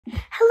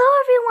Hello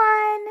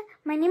everyone!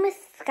 My name is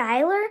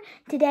Skylar.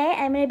 Today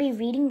I'm going to be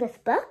reading this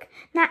book.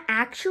 Not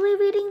actually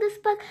reading this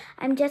book.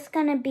 I'm just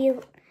going to be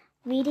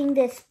reading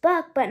this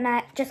book, but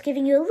not just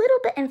giving you a little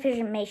bit of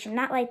information,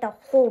 not like the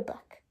whole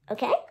book.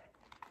 Okay?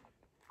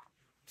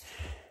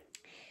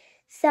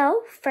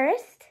 So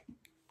first,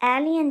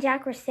 Annie and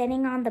Jack were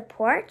sitting on the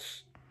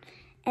porch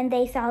and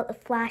they saw a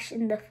flash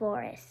in the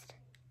forest.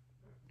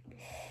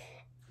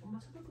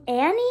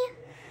 Annie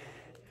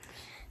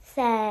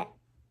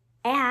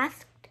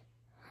asked,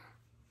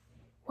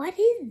 "What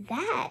is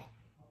that?"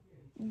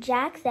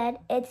 Jack said,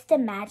 "It's the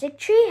magic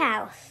tree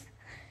house."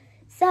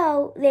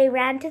 So they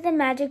ran to the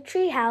magic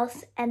tree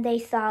house and they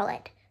saw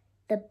it,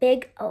 the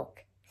big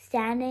oak,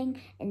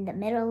 standing in the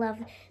middle of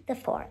the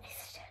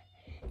forest.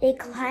 They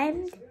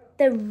climbed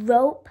the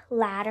rope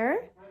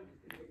ladder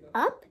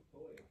up,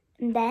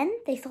 and then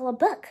they saw a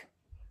book.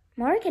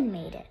 Morgan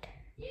made it.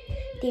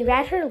 They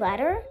read her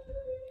letter.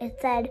 It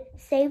said,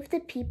 "Save the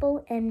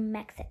people in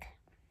Mexico."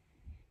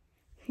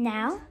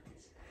 Now,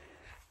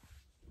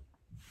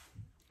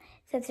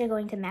 since they're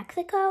going to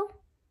Mexico,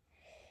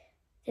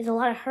 there's a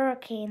lot of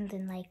hurricanes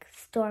and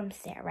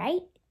storms there,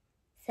 right?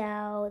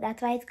 So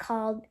that's why it's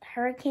called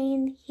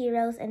Hurricane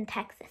Heroes in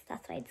Texas.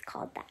 That's why it's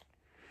called that.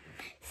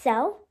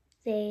 So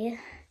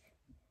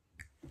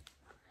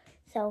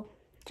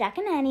Jack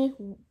and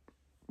Annie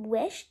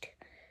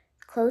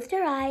closed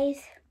their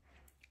eyes,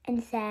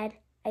 and said,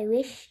 "I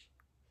wish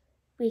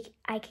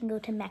I can go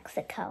to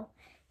Mexico."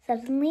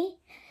 Suddenly,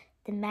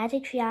 the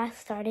magic tree house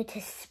started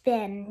to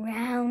spin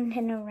round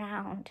and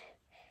around.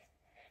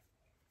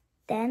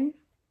 Then,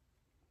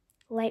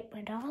 light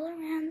went all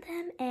around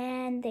them,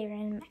 and they were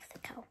in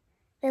Mexico.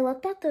 They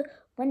looked out the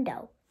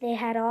window. They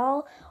had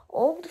all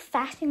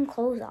old-fashioned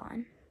clothes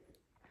on.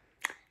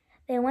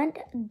 They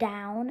went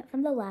down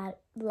from the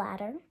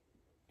ladder.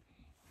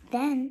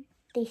 Then,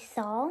 they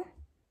saw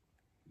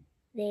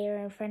they were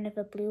in front of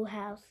a blue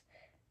house.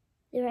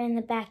 They were in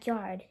the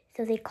backyard.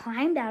 So they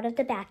climbed out of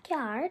the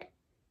backyard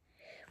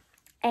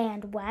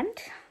and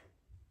went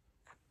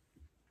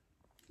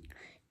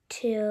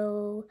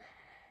to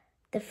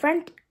the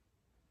front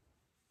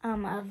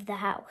of the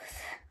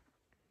house.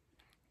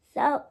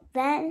 So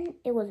then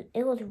it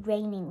was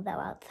raining though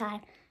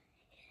outside.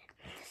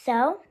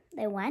 So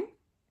they went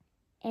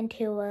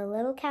into a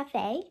little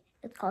cafe.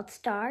 It's called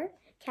Star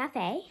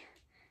Cafe.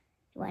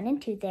 They went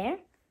into there.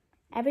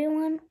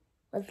 Everyone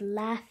was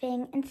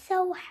laughing and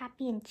so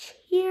happy and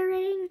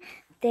cheering.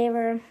 They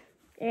were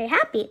very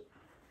happy.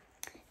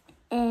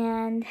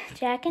 And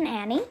Jack and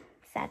Annie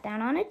sat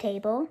down on a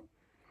table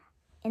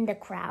in the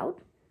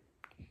crowd.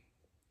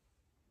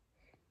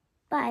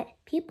 But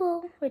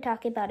people were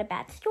talking about a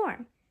bad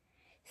storm.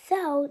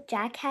 So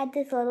Jack had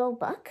this little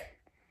book.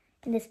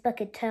 In this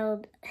book, it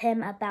told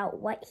him about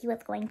what he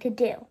was going to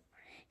do.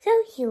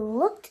 So he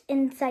looked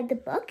inside the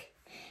book,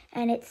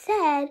 and it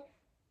said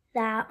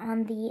that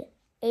on the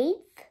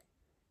 8th of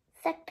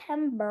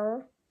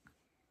September,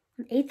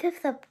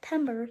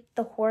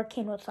 the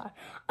hurricane would start.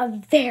 A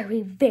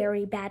very,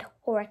 very bad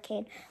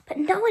hurricane. But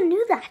no one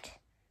knew that.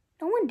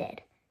 No one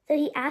did. So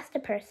he asked the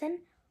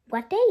person,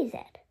 "What day is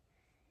it?"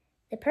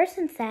 The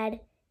person said,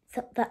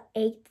 "The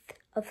 8th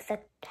of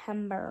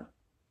September.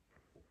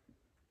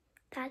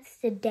 That's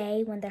the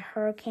day when the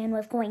hurricane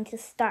was going to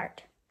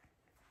start.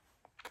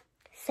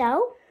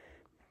 So,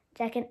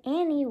 Jack and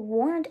Annie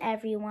warned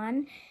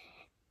everyone,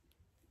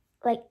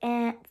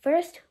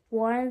 first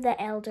warned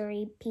the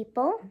elderly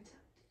people.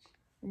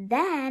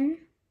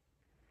 Then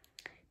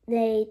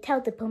they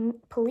tell the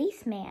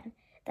policeman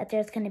that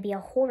there's going to be a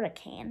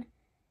hurricane.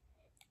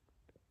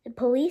 The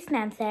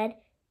policeman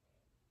said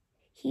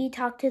he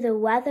talked to the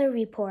weather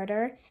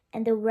reporter,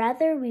 and the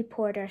weather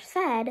reporter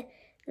said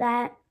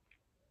that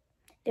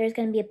there's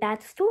going to be a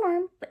bad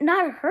storm, but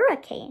not a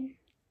hurricane.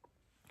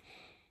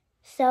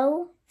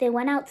 So they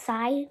went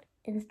outside,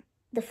 and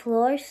the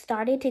floor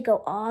started to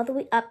go all the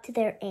way up to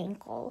their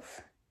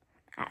ankles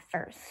at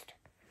first.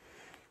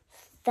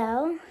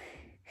 So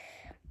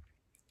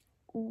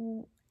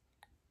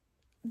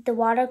the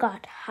water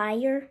got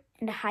higher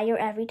and higher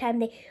every time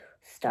they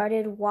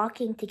started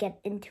walking to get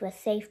into a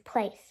safe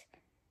place.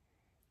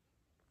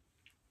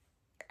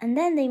 And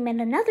then they met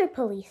another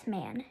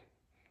policeman.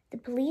 The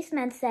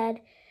policeman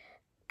said,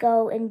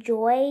 "Go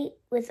enjoy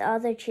with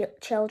other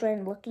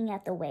children looking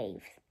at the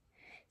waves."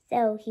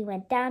 So he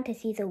went down to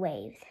see the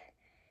waves.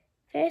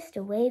 First,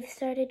 the waves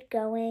started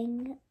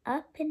going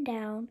up and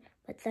down,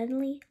 but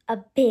suddenly a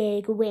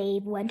big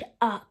wave went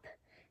up.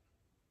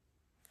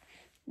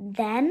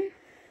 Then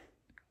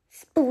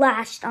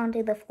splashed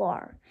onto the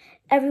floor.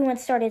 Everyone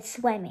started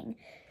swimming.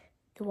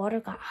 The water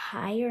got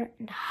higher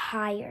and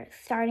higher,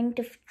 starting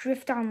to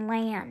drift on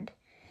land.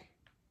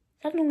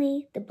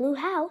 Suddenly, the blue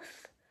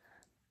house,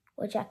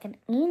 where Jack and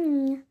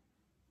Annie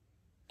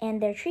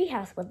and their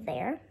treehouse was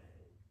there.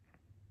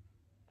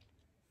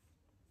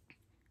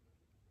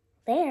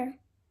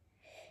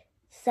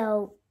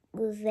 So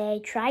they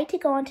tried to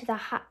go onto the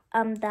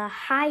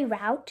high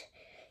route.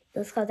 It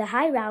was called the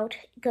high route,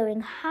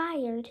 going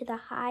higher to the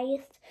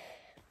highest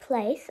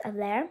place of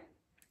there.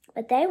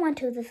 But they went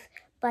to this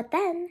But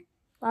then,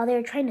 while they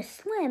were trying to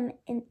swim,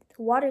 the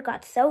water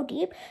got so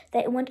deep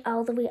that it went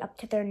all the way up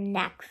to their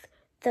necks.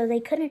 So they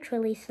couldn't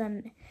really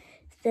swim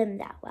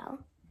that well.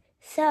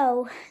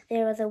 So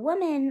there was a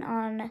woman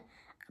on a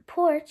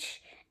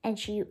porch, and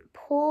she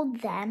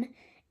pulled them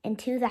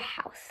into the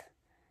house.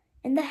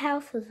 And the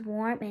house was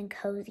warm and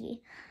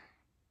cozy.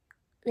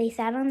 They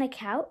sat on the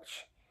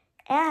couch,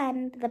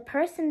 and the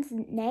person's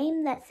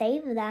name that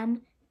saved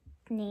them,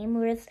 name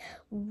was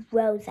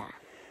Rosa.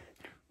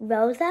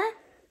 Rosa,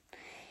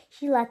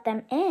 she let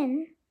them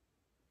in,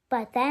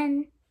 but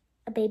then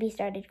a baby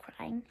started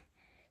crying.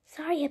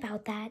 "Sorry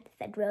about that,"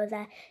 said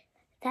Rosa.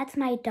 "That's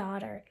my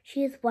daughter.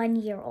 She is 1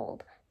 year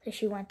old." So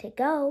she went to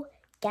go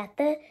get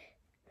the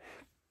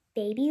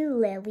baby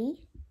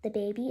Lily. The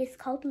baby is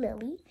called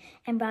Lily,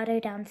 and brought her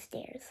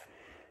downstairs.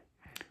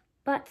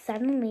 But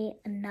suddenly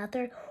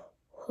another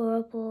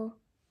horrible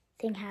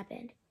thing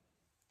happened.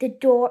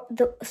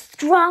 The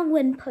strong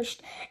wind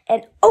pushed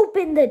and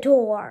opened the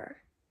door.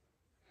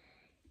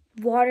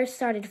 Water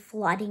started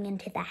flooding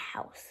into the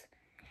house.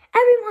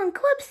 "Everyone,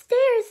 go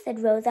upstairs," said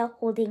Rosa,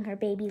 holding her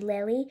baby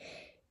Lily.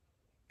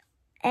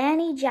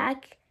 Annie,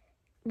 Jack,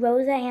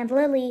 Rosa, and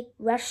Lily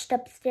rushed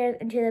upstairs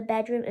into the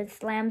bedroom and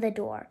slammed the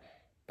door.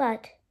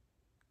 But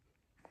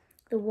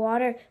the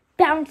water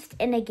bounced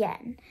in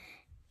again.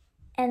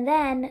 And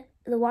then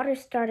the water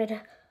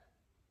started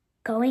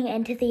going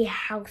into the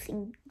house,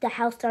 and the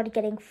house started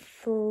getting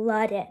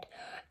flooded.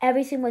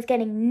 Everything was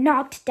getting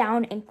knocked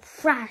down and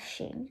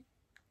crashing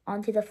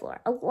onto the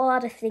floor. A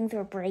lot of things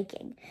were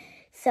breaking.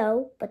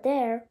 But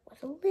there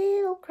was a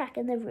little crack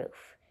in the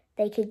roof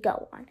they could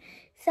go on.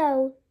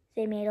 So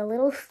they made a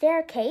little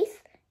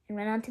staircase and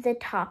went onto the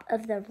top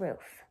of the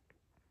roof.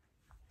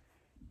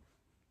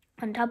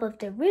 On top of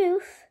the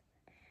roof,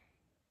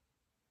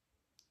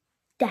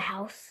 the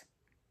house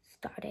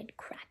started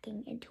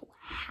cracking into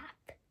half.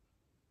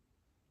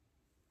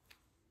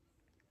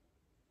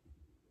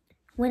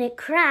 When it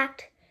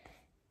cracked,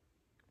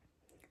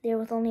 there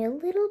was only a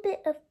little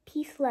bit of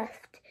piece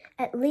left,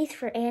 at least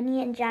for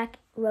Annie and Jack,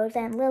 Rosa,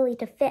 and Lily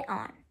to fit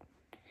on.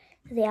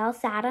 They all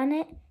sat on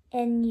it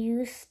and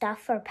used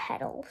stuff for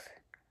pedals.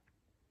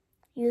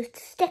 Used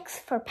sticks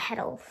for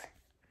pedals.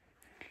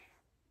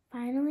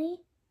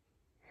 Finally,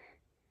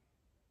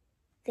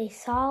 they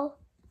saw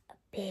a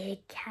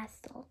big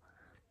castle.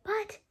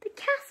 But the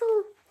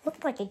castle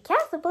looked like a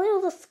castle, but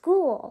it was a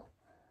school.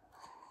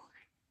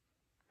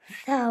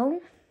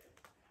 So,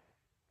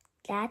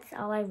 that's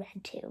all I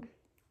read to.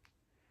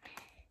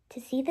 To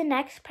see the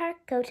next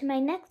part, go to my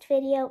next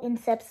video and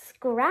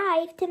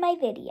subscribe to my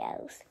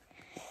videos.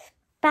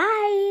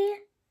 Bye!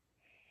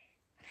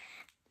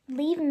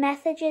 Leave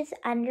messages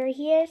under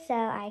here so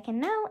I can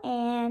know,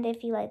 and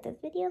if you like this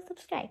video,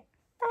 subscribe.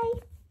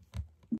 Bye!